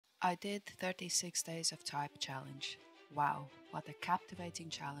I did 36 days of type challenge. Wow, what a captivating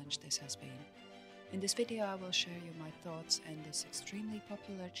challenge this has been. In this video I will share you my thoughts on this extremely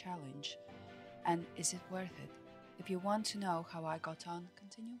popular challenge and is it worth it? If you want to know how I got on,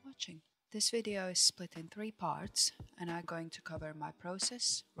 continue watching. This video is split in 3 parts and I'm going to cover my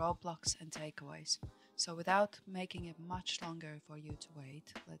process, roadblocks and takeaways. So without making it much longer for you to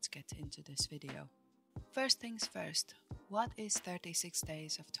wait, let's get into this video. First things first, what is 36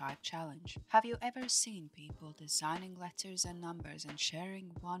 days of type challenge? Have you ever seen people designing letters and numbers and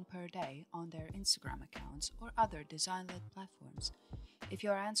sharing one per day on their Instagram accounts or other design-led platforms? If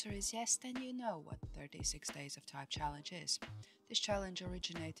your answer is yes, then you know what 36 days of type challenge is. This challenge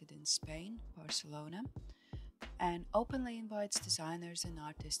originated in Spain, Barcelona, and openly invites designers and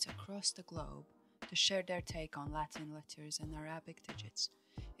artists across the globe to share their take on Latin letters and Arabic digits.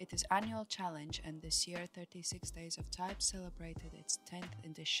 It is an annual challenge and this year 36 Days of Type celebrated its 10th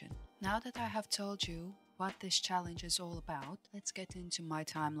edition. Now that I have told you what this challenge is all about, let's get into my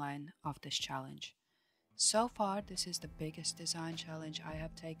timeline of this challenge. So far, this is the biggest design challenge I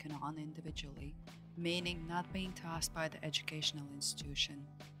have taken on individually, meaning not being tasked by the educational institution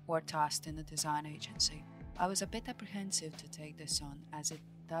or tasked in a design agency. I was a bit apprehensive to take this on as it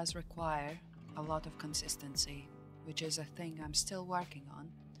does require a lot of consistency, which is a thing I'm still working on,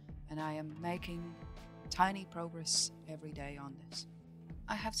 and I am making tiny progress every day on this.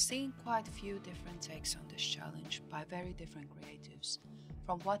 I have seen quite a few different takes on this challenge by very different creatives.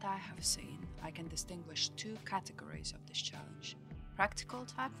 From what I have seen, I can distinguish 2 categories of this challenge: practical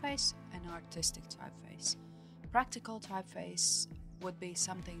typeface and artistic typeface. Practical typeface would be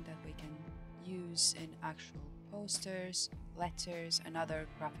something that we can use in actual posters, letters, and other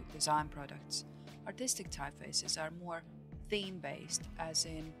graphic design products. Artistic typefaces are more theme-based, as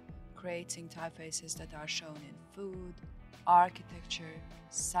in creating typefaces that are shown in food, architecture,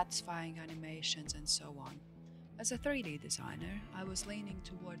 satisfying animations, and so on. As a 3D designer, I was leaning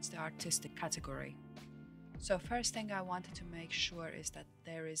towards the artistic category. So first thing I wanted to make sure is that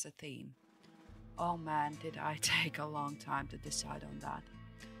there is a theme. Oh man, did I take a long time to decide on that.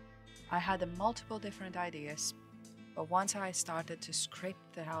 I had multiple different ideas, but once I started to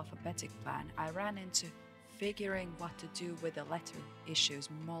script the alphabetic plan, I ran into figuring what to do with the letter issues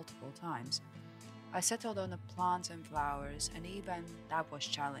multiple times. I settled on the plants and flowers, and even that was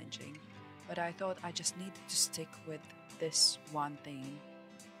challenging, but I thought I just needed to stick with this one theme.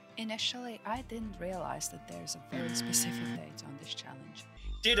 Initially, I didn't realize that there's a very specific date on this challenge.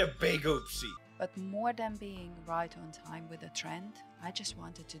 Did a big oopsie. But more than being right on time with the trend, I just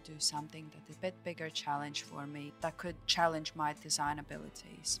wanted to do something that is a bit bigger challenge for me that could challenge my design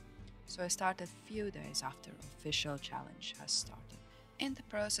abilities. So I started a few days after official challenge has started. In the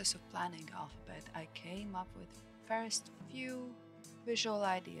process of planning alphabet, I came up with first few visual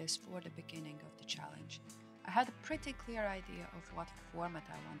ideas for the beginning of the challenge. I had a pretty clear idea of what format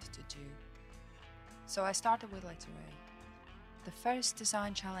I wanted to do. So I started with letter A. The first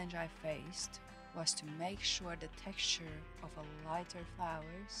design challenge I faced was to make sure the texture of a lighter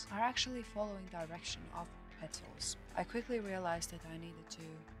flowers are actually following direction of petals. I quickly realized that I needed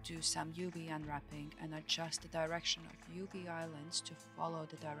to do some UV unwrapping and adjust the direction of UV islands to follow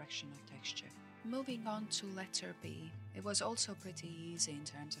the direction of texture. Moving on to letter B, it was also pretty easy in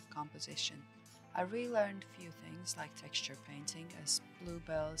terms of composition. I relearned a few things like texture painting, as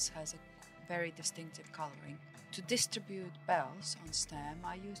bluebells has a very distinctive coloring. To distribute bells on stem,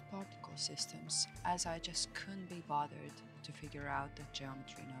 I used particle systems, as I just couldn't be bothered to figure out the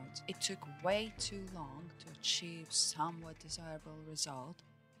geometry nodes. It took way too long to achieve somewhat desirable result.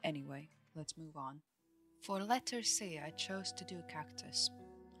 Anyway, let's move on. For letter C, I chose to do cactus.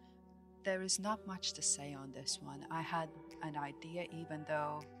 There is not much to say on this one. I had an idea even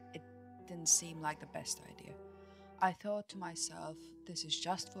though it didn't seem like the best idea. I thought to myself, this is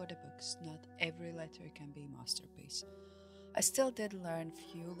just for the books, not every letter can be masterpiece. I still did learn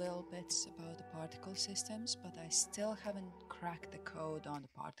few little bits about the particle systems, but I still haven't cracked the code on the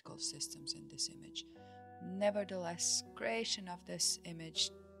particle systems in this image. Nevertheless, creation of this image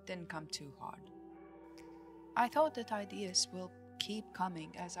didn't come too hard. I thought that ideas will keep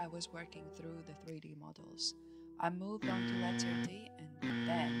coming as I was working through the 3D models. I moved on to letter D and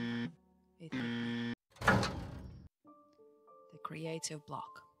then it hit me. The creative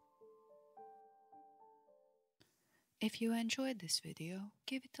block. If you enjoyed this video,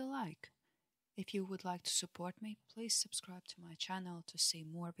 give it a like. If you would like to support me, please subscribe to my channel to see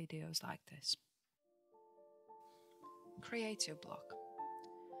more videos like this. Creative block.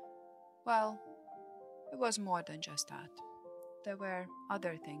 Well, it was more than just that. there were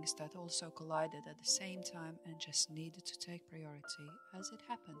other things that also collided at the same time and just needed to take priority, as it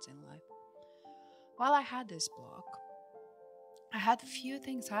happens in life. While I had this block, I had few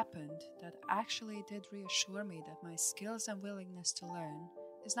things happened that actually did reassure me that my skills and willingness to learn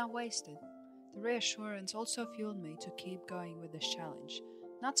is not wasted. The reassurance also fueled me to keep going with this challenge,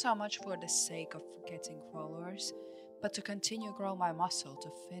 not so much for the sake of getting followers, but to continue grow my muscle to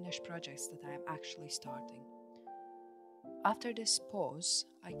finish projects that I am actually starting. After this pause,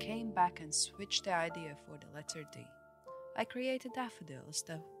 I came back and switched the idea for the letter D. I created daffodils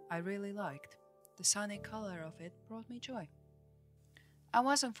that I really liked. The sunny color of it brought me joy. I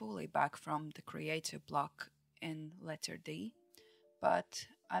wasn't fully back from the creative block in letter D, but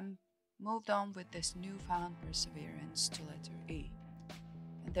I moved on with this newfound perseverance to letter E.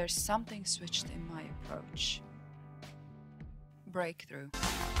 And there's something switched in my approach. Breakthrough.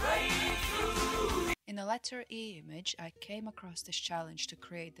 In the letter E image, I came across this challenge to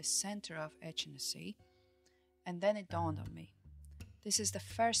create the center of etchinacy, and then it dawned on me. This is the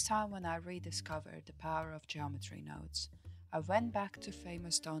first time when I rediscovered the power of geometry nodes. I went back to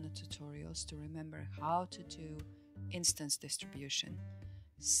famous donut tutorials to remember how to do instance distribution.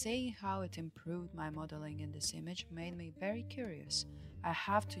 Seeing how it improved my modeling in this image made me very curious. I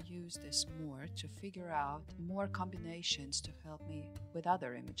have to use this more to figure out more combinations to help me with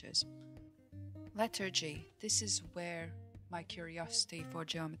other images. Letter G. This is where my curiosity for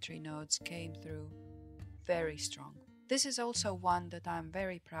geometry nodes came through very strong. This is also one that I'm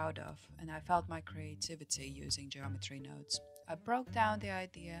very proud of, and I felt my creativity using geometry nodes. I broke down the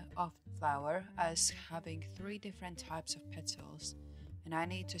idea of flower as having 3 different types of petals, and I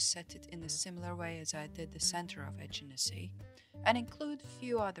need to set it in a similar way as I did the center of etchinacy, and include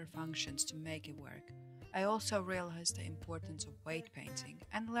few other functions to make it work. I also realized the importance of weight painting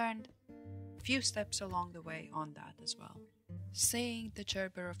and learned a few steps along the way on that as well. Seeing the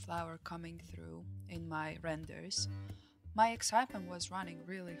Gerbera flower coming through in my renders, my excitement was running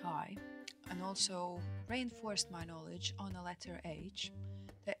really high and also reinforced my knowledge on the letter H.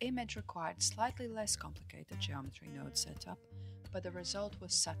 The image required slightly less complicated geometry node setup, but the result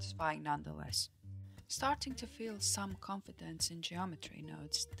was satisfying nonetheless. Starting to feel some confidence in geometry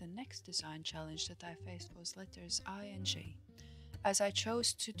nodes, the next design challenge that I faced was letters I and J. As I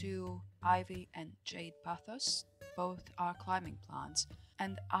chose to do ivy and jade pathos, both are climbing plants,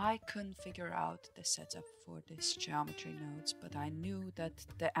 and I couldn't figure out the setup for these geometry nodes, but I knew that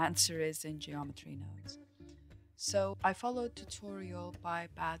the answer is in geometry nodes. So I followed tutorial by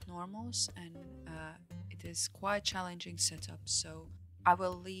Bad Normals, and it is quite challenging setup, so I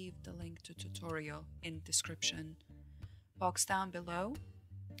will leave the link to tutorial in description box down below.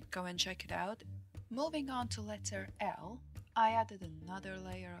 Go and check it out. Moving on to letter L, I added another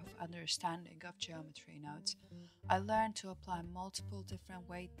layer of understanding of geometry nodes. I learned to apply multiple different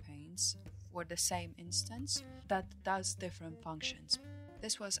weight paints for the same instance that does different functions.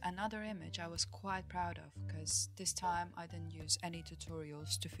 This was another image I was quite proud of because this time I didn't use any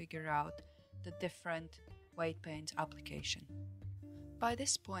tutorials to figure out the different weight paint application. By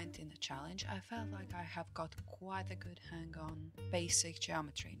this point in the challenge, I felt like I have got quite a good hang on basic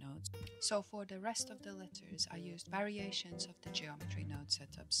geometry nodes. So for the rest of the letters, I used variations of the geometry node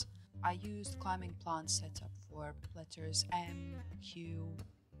setups. I used climbing plant setup for letters M, Q,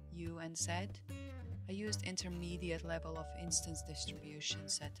 U, and Z. I used intermediate level of instance distribution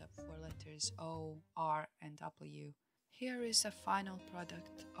setup for letters O, R, and W. Here is a final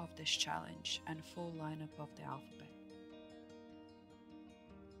product of this challenge and full lineup of the alphabet.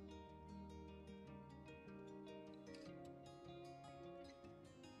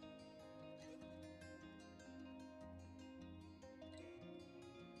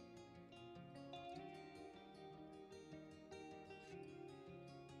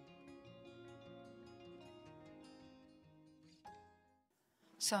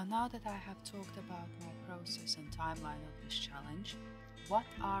 So now that I have talked about my process and timeline of this challenge, what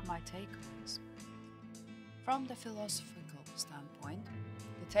are my takeaways? From the philosophical standpoint,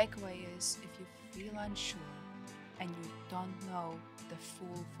 the takeaway is if you feel unsure and you don't know the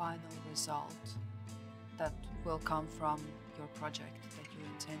full final result that will come from your project that you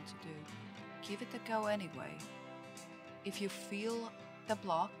intend to do, give it a go anyway. If you feel the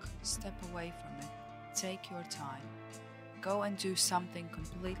block, step away from it, take your time. Go and do something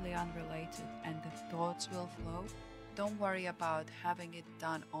completely unrelated and the thoughts will flow. Don't worry about having it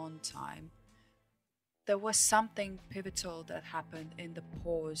done on time. There was something pivotal that happened in the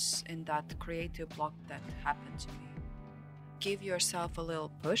pause in that creative block that happened to me. Give yourself a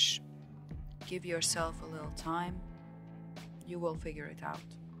little push. Give yourself a little time. You will figure it out.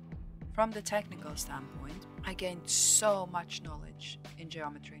 From the technical standpoint, I gained so much knowledge in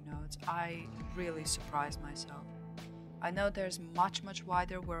geometry nodes. I really surprised myself. I know there's much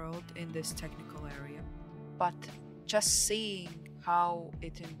wider world in this technical area, but just seeing how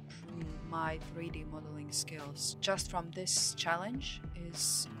it improved my 3D modeling skills just from this challenge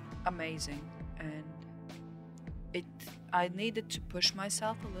is amazing, and I needed to push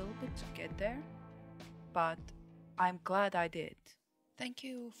myself a little bit to get there, but I'm glad I did. Thank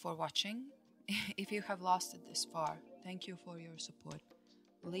you for watching. If you have lasted this far, thank you for your support.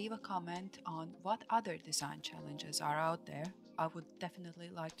 Leave a comment on what other design challenges are out there. I would definitely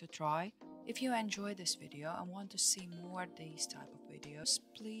like to try. If you enjoy this video and want to see more these type of videos,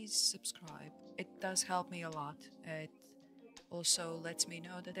 please subscribe. It does help me a lot. It also lets me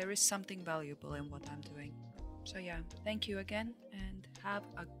know that there is something valuable in what I'm doing. So yeah, thank you again and have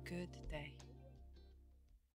a good day.